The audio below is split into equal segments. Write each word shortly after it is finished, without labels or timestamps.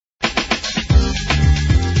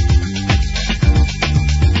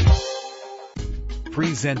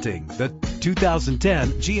Presenting the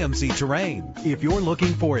 2010 GMC Terrain. If you're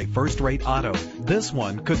looking for a first-rate auto, this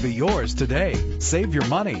one could be yours today. Save your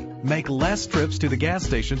money. Make less trips to the gas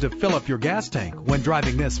station to fill up your gas tank when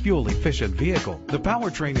driving this fuel-efficient vehicle. The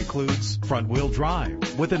powertrain includes front-wheel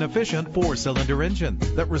drive with an efficient 4-cylinder engine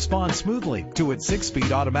that responds smoothly to its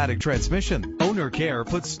 6-speed automatic transmission. Owner care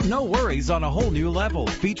puts no worries on a whole new level,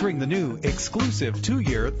 featuring the new exclusive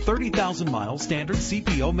 2-year, 30,000-mile standard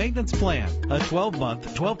CPO maintenance plan, a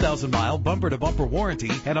 12-month, 12,000-mile bumper-to-bumper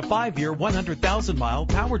warranty, and a 5-year, 100,000-mile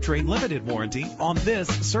powertrain limited warranty on this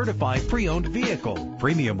certified pre-owned vehicle.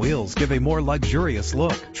 Premium wheels give a more luxurious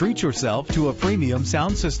look. Treat yourself to a premium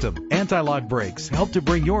sound system. Anti-lock brakes help to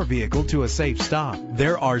bring your vehicle to a safe stop.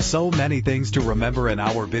 There are so many things to remember in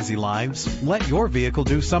our busy lives. Let your vehicle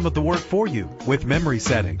do some of the work for you with memory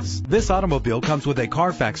settings. This automobile comes with a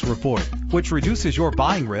Carfax report, which reduces your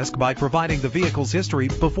buying risk by providing the vehicle's history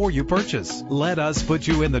before you purchase. Let us put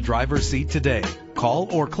you in the driver's seat today. Call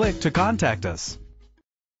or click to contact us.